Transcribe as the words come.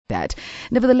that.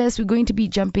 Nevertheless, we're going to be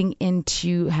jumping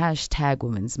into hashtag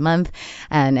Women's Month,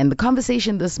 and the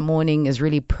conversation this morning is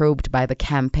really probed by the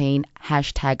campaign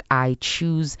hashtag I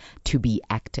Choose to Be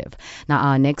Active. Now,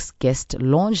 our next guest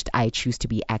launched I Choose to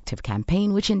Be Active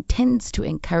campaign, which intends to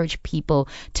encourage people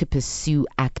to pursue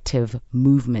active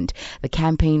movement. The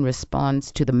campaign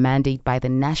responds to the mandate by the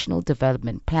National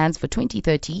Development Plans for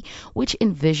 2030, which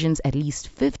envisions at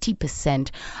least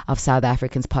 50% of South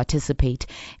Africans participating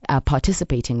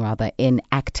in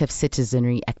active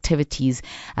citizenry activities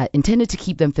intended to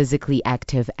keep them physically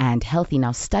active and healthy.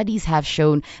 Now, studies have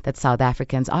shown that South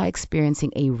Africans are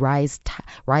experiencing a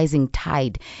rising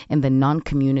tide in the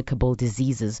non-communicable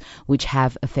diseases which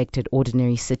have affected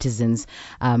ordinary citizens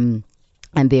and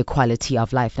their quality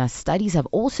of life. Now, studies have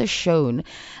also shown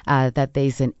that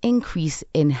there's an increase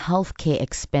in healthcare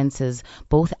expenses,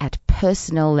 both at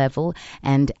personal level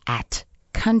and at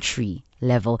country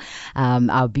level.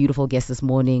 Our beautiful guest this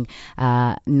morning,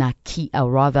 Nnaniki,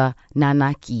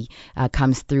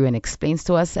 comes through and explains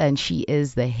to us, and she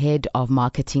is the head of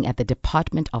marketing at the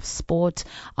Department of Sport,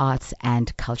 Arts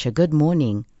and Culture. Good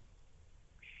morning.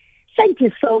 Thank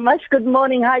you so much. Good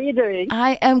morning. How are you doing?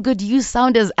 I am good. You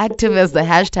sound as active as the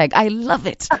hashtag. I love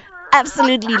it.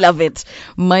 Absolutely love it.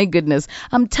 My goodness.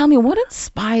 Tell me, what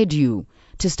inspired you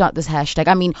to start this hashtag?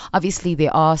 I mean, obviously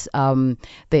there's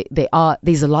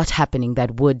a lot happening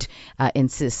that would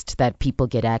insist that people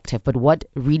get active, but what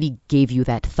really gave you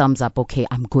that thumbs up, okay,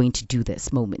 I'm going to do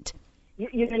this moment?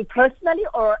 You mean personally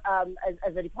or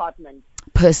as a department?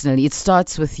 Personally. It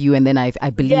starts with you, and then I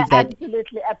believe that...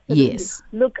 Absolutely. Yes.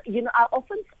 Look, I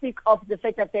often speak of the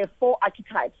fact that there are four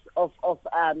archetypes of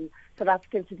South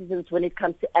African citizens when it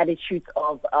comes to attitudes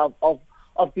of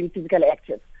being physically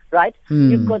active, right?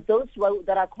 You've got those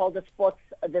that are called the sports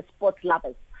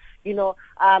lovers. Your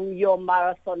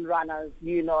marathon runners,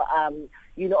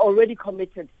 already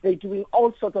committed. They're doing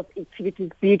all sorts of activities,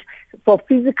 be it for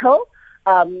physical,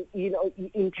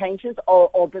 intentions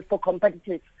or for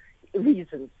competitive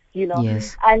reasons,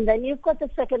 Yes. And then you've got the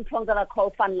second prong that are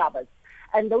called fun lovers.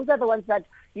 And those are the ones that,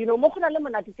 they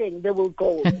will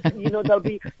go.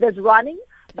 There's running,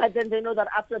 but then they know that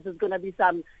after there's going to be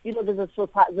some, there's a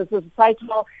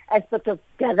societal aspect of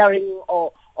gathering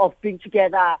or of being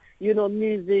together,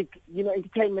 music,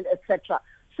 entertainment, etc.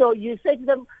 So you say to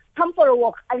them, come for a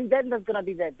walk, and then they're going to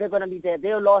be there. They're going to be there.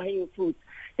 They're low-hanging fruits.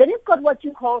 Then you've got what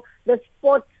you call the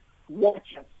sports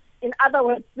watchers. In other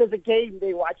words, there's a game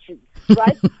they're watching,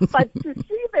 right? But to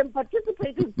see them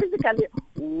participating physically,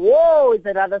 whoa, is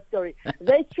another story.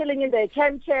 They're chilling in their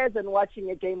camp chairs and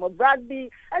watching a game of rugby.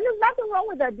 And there's nothing wrong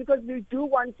with that, because we do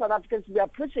want South Africans to be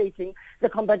appreciating the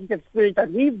competitive spirit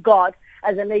that we've got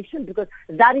as a nation, because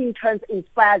that in turn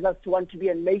inspires us to want to be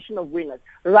a nation of winners,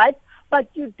 right?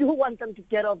 But you do want them to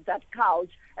get off that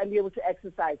couch and be able to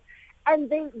exercise.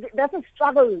 And that's a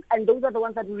struggle, and those are the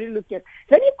ones that we really look at.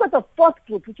 Then you've got the fourth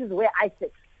group, which is where I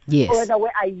sit. Yes. Or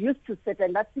where I used to sit,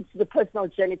 and that speaks to the personal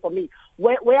journey for me,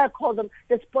 where I call them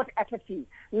the sport apathy.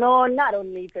 No, I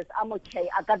don't need this. I'm okay.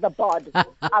 I got the bod.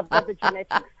 I've got the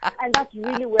genetics. And that's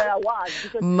really where I was.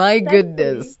 Because my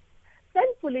goodness.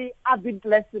 Thankfully, I've been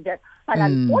blessed with that. But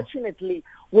unfortunately,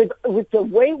 with the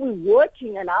way we're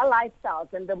working and our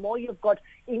lifestyles, and the more you've got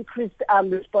increased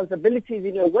responsibilities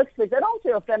in your workspace and also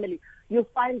your family, you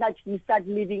find that you start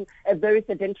living a very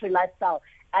sedentary lifestyle.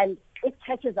 And it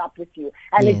catches up with you.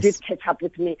 And Yes. It did catch up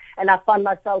with me. And I found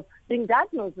myself being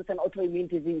diagnosed with an autoimmune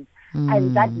disease.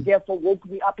 And that therefore woke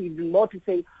me up even more to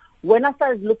say, when I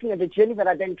started looking at the journey that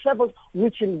I then traveled,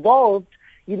 which involved,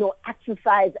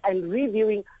 exercise and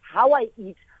reviewing how I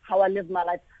eat, how I live my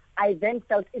life, I then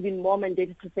felt even more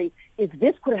mandated to say, if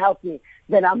this could help me,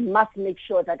 then I must make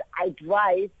sure that I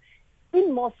drive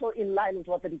more so in line with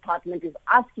what the department is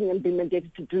asking and being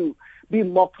mandated to do, be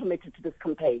more committed to this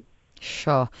campaign.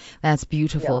 Sure. That's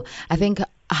beautiful. Yeah. I think,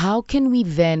 how can we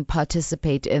then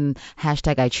participate in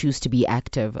hashtag I Choose to Be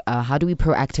Active? How do we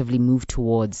proactively move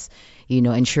towards,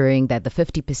 ensuring that the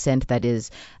 50% that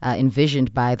is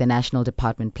envisioned by the National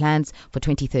Department Plans for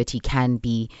 2030 can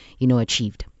be,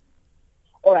 achieved?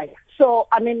 All right. So,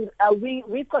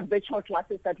 we've got virtual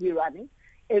classes that we're running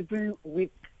every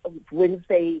week,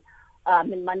 Monday,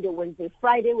 Wednesday,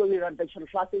 Friday, where we run virtual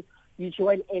classes. You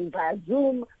join in via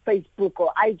Zoom, Facebook,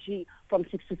 or IG from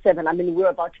 6 to 7. We're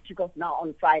about to kick off now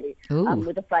on Friday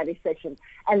with the Friday session.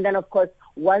 And then, of course,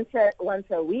 once a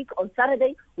week on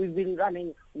Saturday, we've been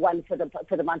running one for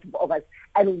the month of August.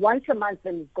 And once a month,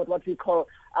 then we've got what we call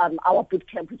our boot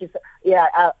camp, which is boot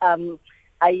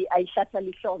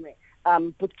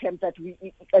camp that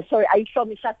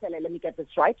let me get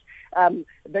this right.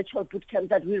 Virtual boot camp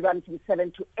that we run from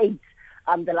 7 to 8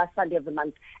 the last Sunday of the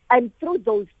month. And through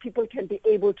those, people can be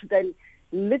able to then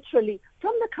literally,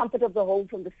 from the comfort of the home,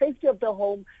 from the safety of the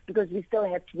home, because we still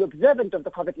have to be observant of the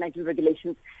COVID-19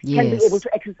 regulations, can be able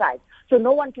to exercise. So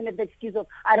no one can have the excuse of,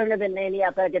 I don't have a nanny,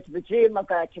 I've got to get to the gym, I've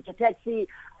got to catch a taxi,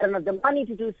 I don't have the money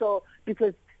to do so,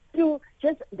 because through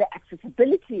just the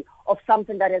accessibility of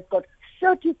something that has got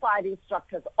certified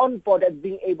instructors on board as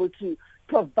being able to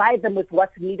provide them with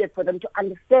what's needed for them to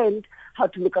understand how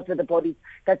to look after the bodies.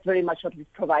 That's very much what we're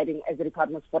providing as the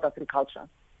Department of Sport, Arts and Culture.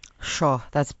 Sure,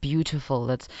 that's beautiful.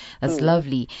 That's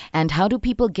lovely. And how do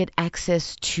people get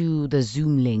access to the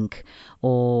Zoom link?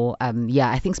 Or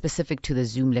I think specific to the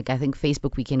Zoom link, I think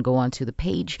Facebook, we can go onto the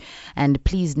page, and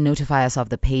please notify us of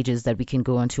the pages that we can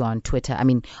go onto on Twitter,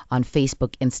 on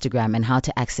Facebook, Instagram, and how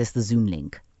to access the Zoom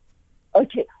link.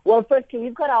 Okay. Well, firstly,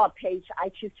 we've got our page, I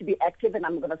Choose to Be Active, and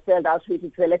I'm going to spell it out. So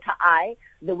it's the letter I,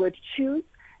 the word choose,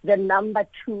 the number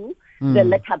 2, the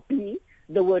letter B,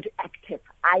 the word active.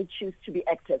 I Choose to Be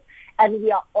Active. And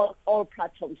we are on all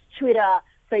platforms, Twitter,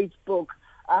 Facebook,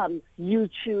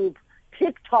 YouTube,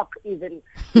 TikTok even,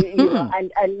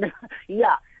 and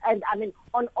yeah. And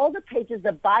on all the pages,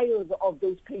 the bios of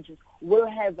those pages will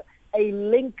have a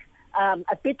link,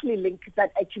 a bit.ly link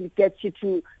that actually gets you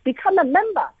to become a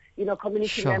member,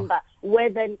 community member, where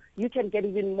then you can get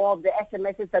even more of the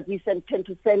SMSs that we tend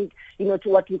to send, to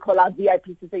what we call our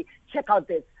VIPs to say, check out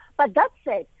this. But that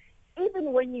said,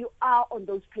 even when you are on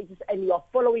those pages and you are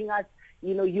following us,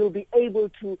 you'll be able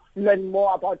to learn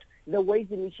more about the ways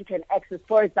in which you can access.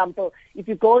 For example, if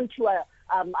you go onto a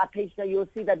page now, you'll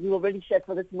see that we already shared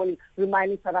for this morning,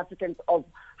 reminding South Africans of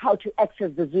how to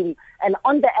access the Zoom. And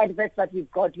on the adverts that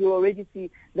we've got, you already see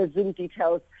the Zoom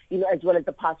details, as well as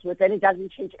the passwords. And it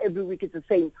doesn't change every week. It's the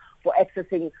same for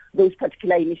accessing those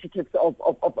particular initiatives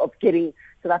of getting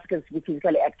South Africans to be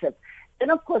physically active. And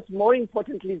of course, more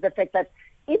importantly, is the fact that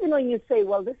even when you say,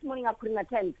 well, this morning I couldn't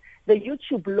attend, the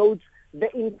YouTube loads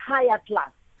the entire class.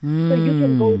 So you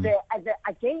can go there at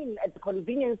the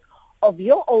convenience of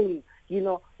your own.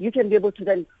 You can be able to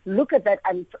then look at that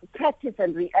and practice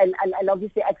and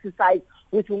obviously exercise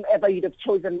with whomever you'd have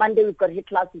chosen. Monday we've got HIIT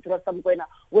class with Rosam Gwena.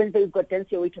 Wednesday we've got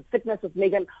Dance Your Way to Fitness with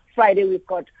Megan. Friday we've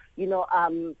got,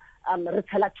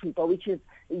 Ritala Chupa, which is,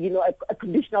 a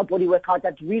conditional body workout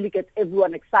that really gets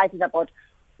everyone excited about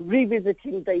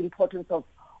revisiting the importance of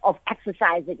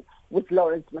exercising with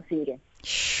Lawrence Masinge.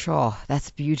 Sure,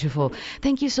 that's beautiful.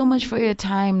 Thank you so much for your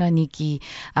time, Nnaniki.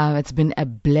 It's been a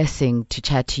blessing to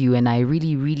chat to you, and I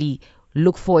really, really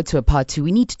look forward to a part 2.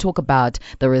 We need to talk about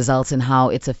the results and how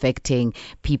it's affecting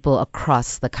people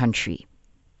across the country.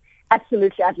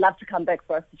 Absolutely. I'd love to come back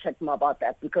for us to chat more about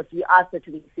that, because we are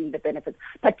certainly seeing the benefits,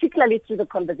 particularly through the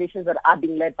conversations that are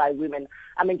being led by women.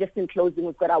 Just in closing,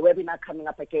 we've got our webinar coming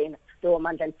up again, the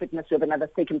Women and Fitness webinar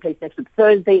that's taking place next week,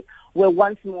 Thursday, where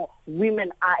once more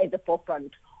women are at the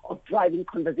forefront of driving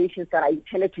conversations that are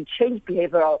intended to change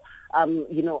behavioral,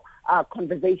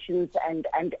 conversations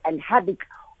and habits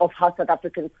of how South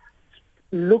Africans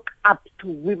look up to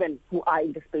women who are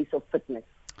in the space of fitness.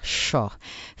 Sure.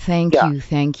 Thank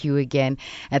you again.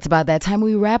 It's about that time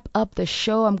we wrap up the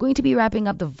show. I'm going to be wrapping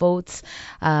up the votes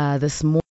this morning.